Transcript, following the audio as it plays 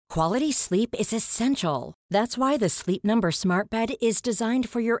Quality sleep is essential. That's why the Sleep Number Smart Bed is designed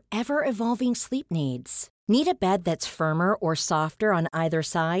for your ever-evolving sleep needs. Need a bed that's firmer or softer on either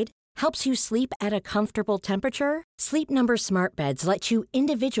side? Helps you sleep at a comfortable temperature? Sleep Number Smart Beds let you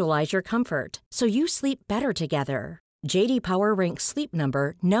individualize your comfort, so you sleep better together. J.D. Power ranks Sleep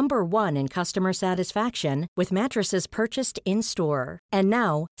Number number 1 in customer satisfaction with mattresses purchased in-store. And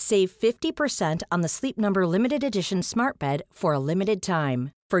now, save 50% on the Sleep Number Limited Edition Smart Bed for a limited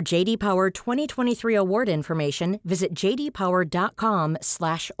time. For J.D. Power 2023 award information, visit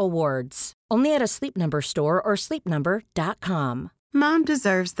jdpower.com/awards. Only at a Sleep Number store or sleepnumber.com. Mom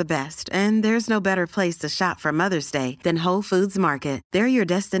deserves the best, and there's no better place to shop for Mother's Day than Whole Foods Market. They're your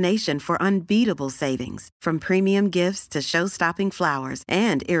destination for unbeatable savings, from premium gifts to show-stopping flowers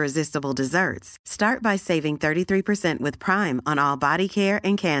and irresistible desserts. Start by saving 33% with Prime on all body care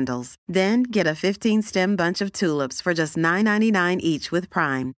and candles. Then get a 15-stem bunch of tulips for just $9.99 each with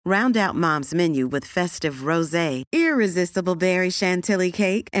Prime. Round out Mom's menu with festive rosé, irresistible berry chantilly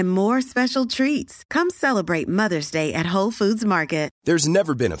cake, and more special treats. Come celebrate Mother's Day at Whole Foods Market. There's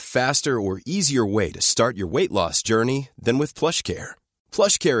never been a faster or easier way to start your weight loss journey than with PlushCare.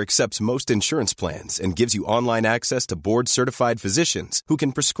 PlushCare accepts most insurance plans and gives you online access to board-certified physicians who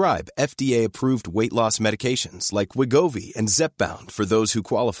can prescribe FDA-approved weight loss medications like Wegovy and Zepbound for those who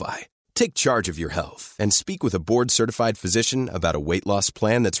qualify. Take charge of your health and speak with a board-certified physician about a weight loss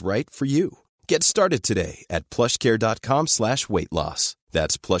plan that's right for you. Get started today at plushcare.com/weight loss.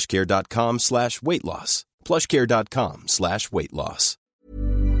 That's plushcare.com/weight loss. plushcare.com/weight loss.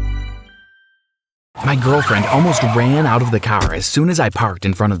 My girlfriend almost ran out of the car as soon as I parked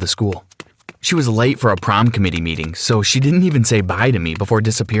in front of the school. She was late for a prom committee meeting, so she didn't even say bye to me before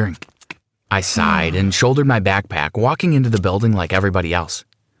disappearing. I sighed and shouldered my backpack, walking into the building like everybody else.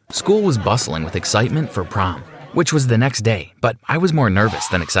 School was bustling with excitement for prom, which was the next day, but I was more nervous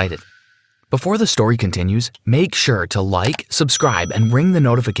than excited. Before the story continues, make sure to like, subscribe, and ring the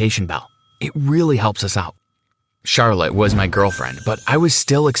notification bell. It really helps us out. Charlotte was my girlfriend, but I was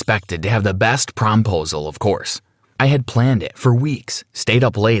still expected to have the best promposal, of course. I had planned it for weeks, stayed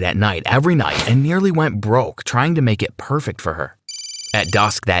up late at night every night, and nearly went broke trying to make it perfect for her. At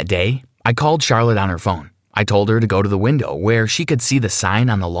dusk that day, I called Charlotte on her phone. I told her to go to the window where she could see the sign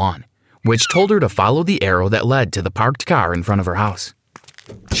on the lawn, which told her to follow the arrow that led to the parked car in front of her house.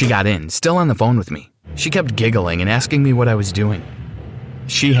 She got in, still on the phone with me. She kept giggling and asking me what I was doing.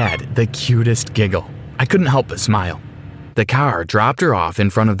 She had the cutest giggle. I couldn't help but smile. The car dropped her off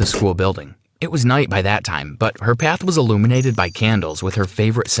in front of the school building. It was night by that time, but her path was illuminated by candles with her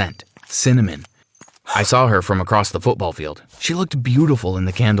favorite scent, cinnamon. I saw her from across the football field. She looked beautiful in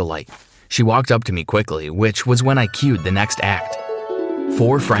the candlelight. She walked up to me quickly, which was when I cued the next act.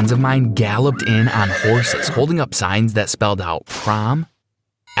 4 friends of mine galloped in on horses, holding up signs that spelled out prom.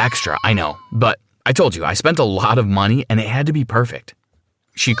 Extra, I know, but I told you I spent a lot of money and it had to be perfect.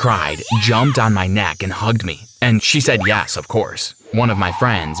 She cried, jumped on my neck, and hugged me. And she said yes, of course. One of my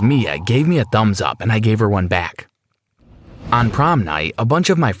friends, Mia, gave me a thumbs up and I gave her one back. On prom night, a bunch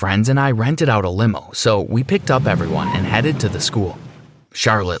of my friends and I rented out a limo, so we picked up everyone and headed to the school.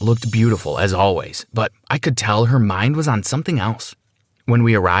 Charlotte looked beautiful as always, but I could tell her mind was on something else. When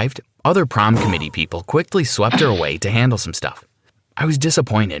we arrived, other prom committee people quickly swept her away to handle some stuff. I was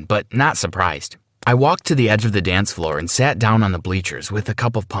disappointed, but not surprised. I walked to the edge of the dance floor and sat down on the bleachers with a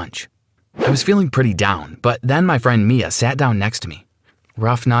cup of punch. I was feeling pretty down, but then my friend Mia sat down next to me.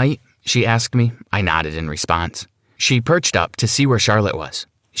 "Rough night?" she asked me. I nodded in response. She perched up to see where Charlotte was.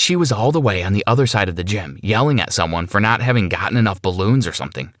 She was all the way on the other side of the gym, yelling at someone for not having gotten enough balloons or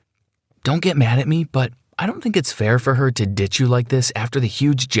something. "Don't get mad at me, but I don't think it's fair for her to ditch you like this after the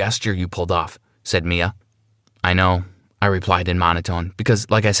huge gesture you pulled off," said Mia. "I know," I replied in monotone, because,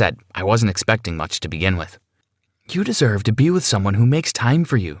 like I said, I wasn't expecting much to begin with. "You deserve to be with someone who makes time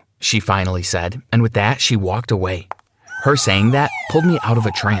for you," she finally said, and with that, she walked away. Her saying that pulled me out of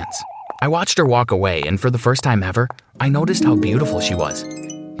a trance. I watched her walk away, and for the first time ever, I noticed how beautiful she was.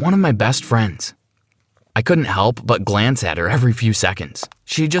 One of my best friends. I couldn't help but glance at her every few seconds.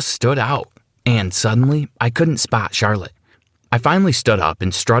 She just stood out, and suddenly, I couldn't spot Charlotte. I finally stood up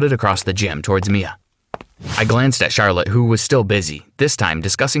and strutted across the gym towards Mia. I glanced at Charlotte, who was still busy, this time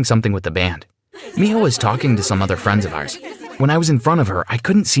discussing something with the band. Mia was talking to some other friends of ours. When I was in front of her, I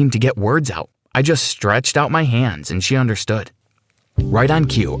couldn't seem to get words out. I just stretched out my hands and she understood. Right on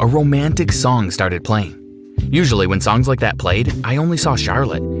cue, a romantic song started playing. Usually when songs like that played, I only saw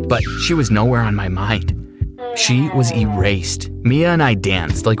Charlotte, but she was nowhere on my mind. She was erased. Mia and I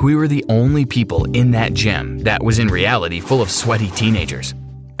danced like we were the only people in that gym that was in reality full of sweaty teenagers.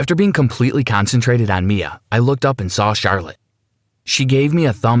 After being completely concentrated on Mia, I looked up and saw Charlotte. She gave me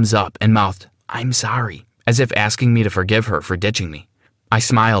a thumbs up and mouthed, "I'm sorry," as if asking me to forgive her for ditching me. I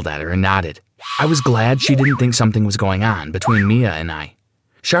smiled at her and nodded. I was glad she didn't think something was going on between Mia and I.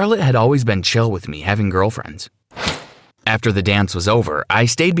 Charlotte had always been chill with me having girlfriends. After the dance was over, I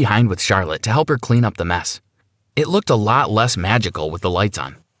stayed behind with Charlotte to help her clean up the mess. It looked a lot less magical with the lights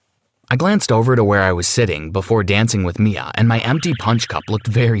on. I glanced over to where I was sitting before dancing with Mia, and my empty punch cup looked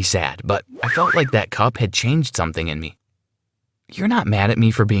very sad, but I felt like that cup had changed something in me. "You're not mad at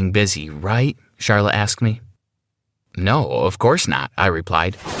me for being busy, right?" Charlotte asked me. "No, of course not," I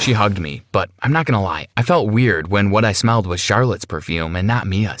replied. She hugged me, but I'm not gonna lie, I felt weird when what I smelled was Charlotte's perfume and not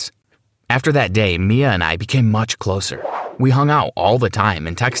Mia's. After that day, Mia and I became much closer. We hung out all the time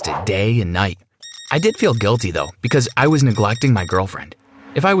and texted day and night. I did feel guilty though, because I was neglecting my girlfriend.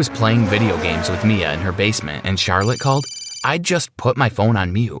 If I was playing video games with Mia in her basement and Charlotte called, I'd just put my phone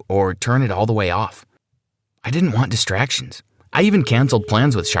on mute or turn it all the way off. I didn't want distractions. I even canceled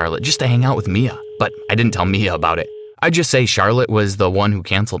plans with Charlotte just to hang out with Mia, but I didn't tell Mia about it. I'd just say Charlotte was the one who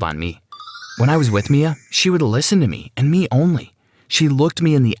canceled on me. When I was with Mia, she would listen to me and me only. She looked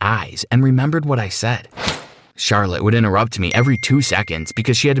me in the eyes and remembered what I said. Charlotte would interrupt me every 2 seconds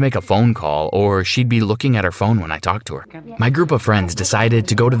because she had to make a phone call or she'd be looking at her phone when I talked to her. My group of friends decided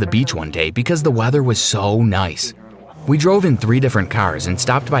to go to the beach one day because the weather was so nice. We drove in 3 different cars and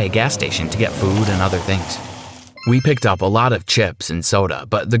stopped by a gas station to get food and other things. We picked up a lot of chips and soda,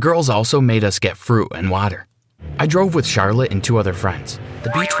 but the girls also made us get fruit and water. I drove with Charlotte and 2 other friends.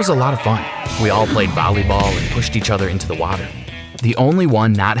 The beach was a lot of fun. We all played volleyball and pushed each other into the water. The only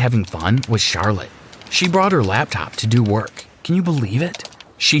one not having fun was Charlotte. She brought her laptop to do work. Can you believe it?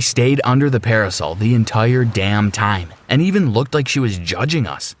 She stayed under the parasol the entire damn time and even looked like she was judging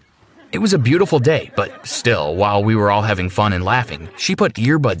us. It was a beautiful day, but still, while we were all having fun and laughing, she put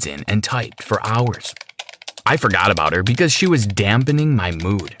earbuds in and typed for hours. I forgot about her because she was dampening my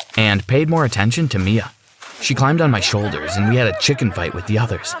mood and paid more attention to Mia. She climbed on my shoulders and we had a chicken fight with the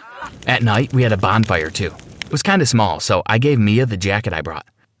others. At night, we had a bonfire too. It was kind of small, so I gave Mia the jacket I brought.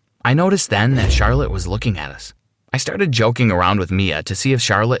 I noticed then that Charlotte was looking at us. I started joking around with Mia to see if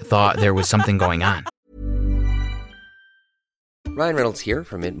Charlotte thought there was something going on. Ryan Reynolds here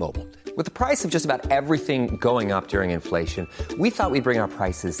from Mint Mobile. With the price of just about everything going up during inflation, we thought we'd bring our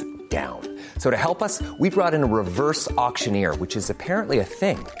prices down. So to help us, we brought in a reverse auctioneer, which is apparently a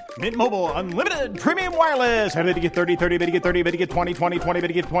thing. Mint Mobile Unlimited Premium Wireless. How to get 30, 30, bit to get 30, bit to get 20, 20, 20, bit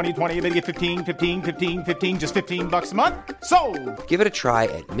to get 20, 20, bit to get 15, 15, 15, 15, just $15 a month? Sold! Give it a try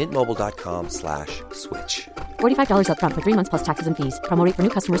at mintmobile.com/switch. $45 up front for 3 months plus taxes and fees. Promo rate for new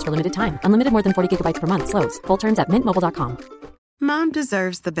customers for limited time. Unlimited more than 40 gigabytes per month. Slows full terms at mintmobile.com. Mom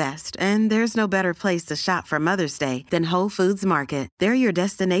deserves the best, and there's no better place to shop for Mother's Day than Whole Foods Market. They're your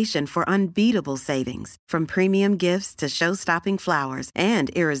destination for unbeatable savings, from premium gifts to show-stopping flowers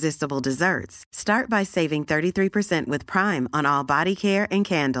and irresistible desserts. Start by saving 33% with Prime on all body care and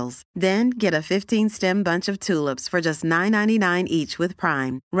candles. Then get a 15-stem bunch of tulips for just $9.99 each with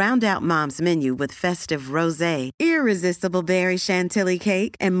Prime. Round out Mom's menu with festive rosé, irresistible berry chantilly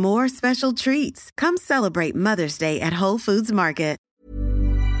cake, and more special treats. Come celebrate Mother's Day at Whole Foods Market.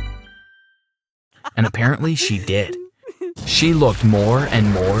 And apparently she did. She looked more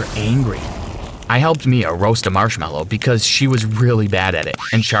and more angry. I helped Mia roast a marshmallow because she was really bad at it,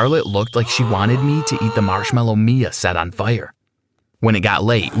 and Charlotte looked like she wanted me to eat the marshmallow Mia set on fire. When it got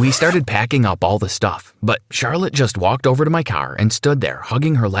late, we started packing up all the stuff, but Charlotte just walked over to my car and stood there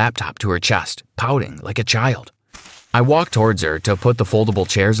hugging her laptop to her chest, pouting like a child. I walked towards her to put the foldable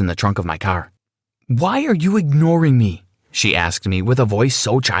chairs in the trunk of my car. "Why are you ignoring me?" she asked me with a voice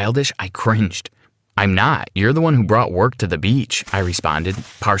so childish I cringed. "I'm not. You're the one who brought work to the beach," I responded,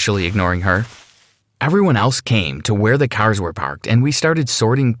 partially ignoring her. Everyone else came to where the cars were parked, and we started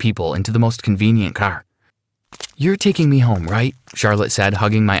sorting people into the most convenient car. "You're taking me home, right?" Charlotte said,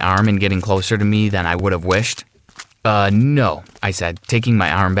 hugging my arm and getting closer to me than I would have wished. No," I said, taking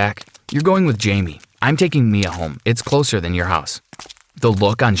my arm back. "You're going with Jamie. I'm taking Mia home. It's closer than your house." The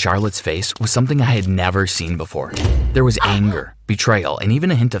look on Charlotte's face was something I had never seen before. There was anger, betrayal, and even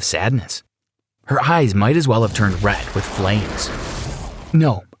a hint of sadness. Her eyes might as well have turned red with flames.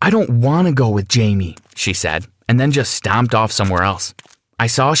 "No, I don't want to go with Jamie," she said, and then just stomped off somewhere else. I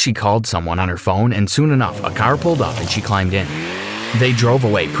saw she called someone on her phone, and soon enough, a car pulled up and she climbed in. They drove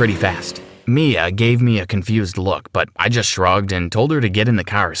away pretty fast. Mia gave me a confused look, but I just shrugged and told her to get in the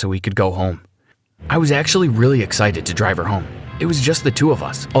car so we could go home. I was actually really excited to drive her home. It was just the 2 of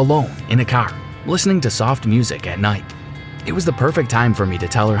us, alone, in a car, listening to soft music at night. It was the perfect time for me to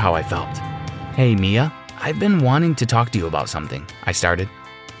tell her how I felt. "Hey, Mia, I've been wanting to talk to you about something," I started.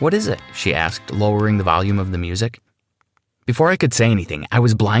 "What is it?" she asked, lowering the volume of the music. Before I could say anything, I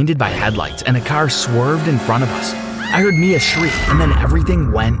was blinded by headlights and a car swerved in front of us. I heard Mia shriek and then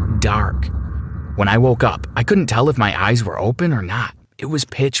everything went dark. When I woke up, I couldn't tell if my eyes were open or not. It was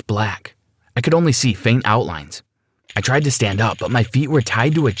pitch black. I could only see faint outlines. I tried to stand up, but my feet were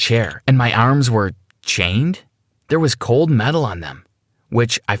tied to a chair and my arms were chained. There was cold metal on them,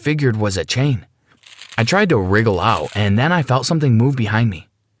 which I figured was a chain. I tried to wriggle out, and then I felt something move behind me.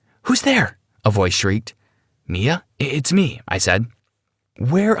 "Who's there?" a voice shrieked. "Mia, it's me," I said.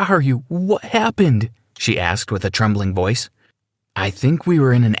 "Where are you? What happened?" she asked with a trembling voice. "I think we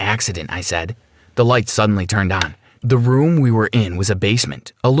were in an accident," I said. The lights suddenly turned on. The room we were in was a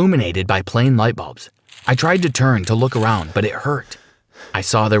basement, illuminated by plain light bulbs. I tried to turn to look around, but it hurt. I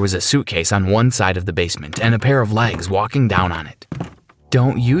saw there was a suitcase on one side of the basement and a pair of legs walking down on it.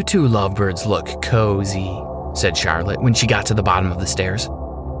 "Don't you two lovebirds look cozy?" said Charlotte when she got to the bottom of the stairs.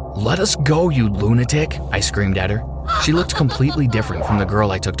 "Let us go, you lunatic," I screamed at her. She looked completely different from the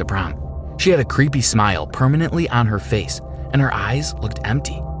girl I took to prom. She had a creepy smile permanently on her face, and her eyes looked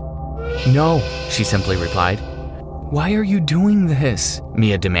empty. "No," she simply replied. "Why are you doing this?"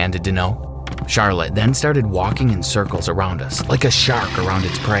 Mia demanded to know. Charlotte then started walking in circles around us, like a shark around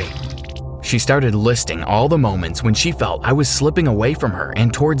its prey. She started listing all the moments when she felt I was slipping away from her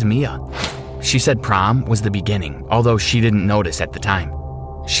and towards Mia. She said prom was the beginning, although she didn't notice at the time.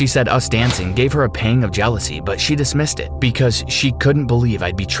 She said us dancing gave her a pang of jealousy, but she dismissed it because she couldn't believe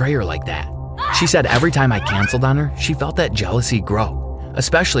I'd betray her like that. She said every time I canceled on her, she felt that jealousy grow,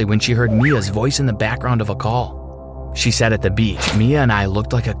 especially when she heard Mia's voice in the background of a call. She said at the beach, Mia and I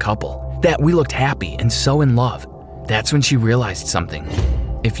looked like a couple, that we looked happy and so in love. That's when she realized something.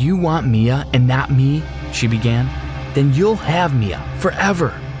 "If you want Mia and not me," she began, "then you'll have Mia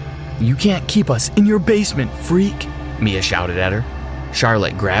forever. You can't keep us in your basement, freak," Mia shouted at her.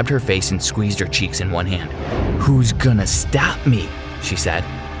 Charlotte grabbed her face and squeezed her cheeks in one hand. "Who's gonna stop me?" she said.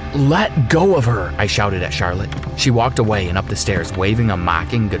 "Let go of her," I shouted at Charlotte. She walked away and up the stairs, waving a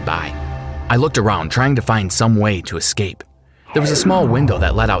mocking goodbye. I looked around, trying to find some way to escape. There was a small window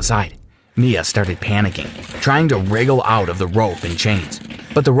that led outside. Mia started panicking, trying to wriggle out of the rope and chains.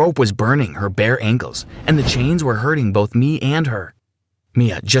 But the rope was burning her bare ankles, and the chains were hurting both me and her.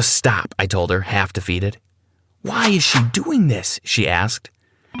 "Mia, just stop," I told her, half defeated. "Why is she doing this?" she asked.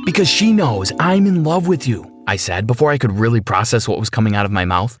 "Because she knows I'm in love with you," I said before I could really process what was coming out of my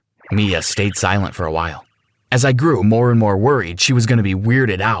mouth. Mia stayed silent for a while. As I grew more and more worried she was going to be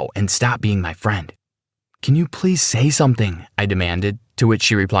weirded out and stop being my friend. "Can you please say something?" I demanded, to which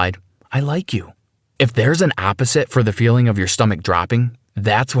she replied, "I like you." If there's an opposite for the feeling of your stomach dropping,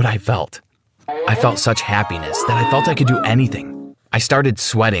 that's what I felt. I felt such happiness that I felt I could do anything. I started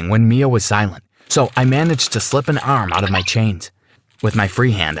sweating when Mia was silent, so I managed to slip an arm out of my chains. With my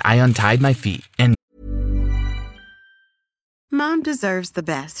free hand, I untied my feet and... Mom deserves the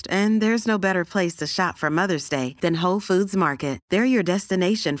best, and there's no better place to shop for Mother's Day than Whole Foods Market. They're your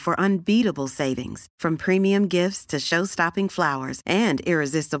destination for unbeatable savings, from premium gifts to show-stopping flowers and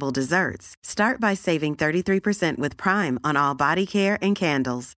irresistible desserts. Start by saving 33% with Prime on all body care and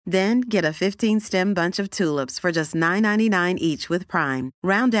candles. Then get a 15-stem bunch of tulips for just $9.99 each with Prime.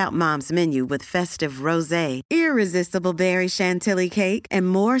 Round out Mom's menu with festive rosé, irresistible berry chantilly cake, and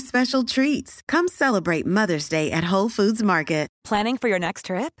more special treats. Come celebrate Mother's Day at Whole Foods Market. Planning for your next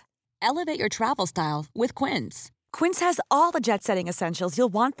trip? Elevate your travel style with Quince. Quince has all the jet-setting essentials you'll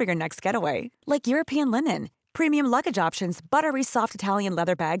want for your next getaway, like European linen, premium luggage options, buttery soft Italian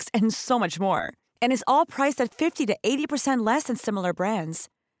leather bags, and so much more. And is all priced at 50 to 80% less than similar brands.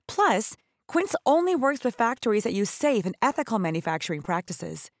 Plus, Quince only works with factories that use safe and ethical manufacturing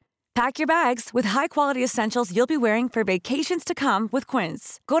practices. Pack your bags with high-quality essentials you'll be wearing for vacations to come with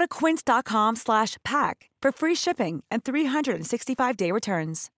Quince. Go to quince.com/pack for free shipping and 365-day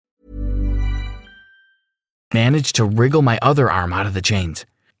returns. managed to wriggle my other arm out of the chains.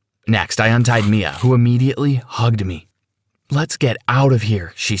 Next, I untied Mia, who immediately hugged me. "Let's get out of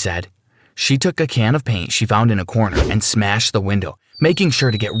here," she said. She took a can of paint she found in a corner and smashed the window, making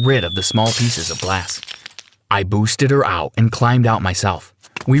sure to get rid of the small pieces of glass. I boosted her out and climbed out myself.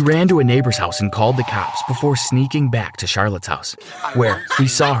 We ran to a neighbor's house and called the cops before sneaking back to Charlotte's house, where we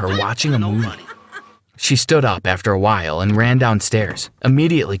saw her watching a movie. She stood up after a while and ran downstairs,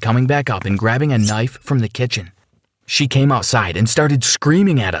 immediately coming back up and grabbing a knife from the kitchen. She came outside and started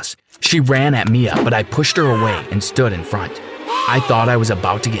screaming at us. She ran at Mia, but I pushed her away and stood in front. I thought I was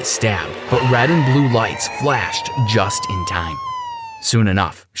about to get stabbed, but red and blue lights flashed just in time. Soon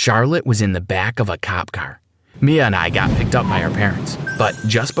enough, Charlotte was in the back of a cop car. Mia and I got picked up by our parents, but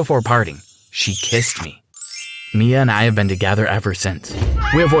just before parting, she kissed me. Mia and I have been together ever since.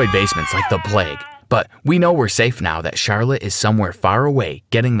 We avoid basements like the plague, But we know we're safe now that Charlotte is somewhere far away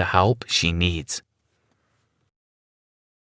getting the help she needs.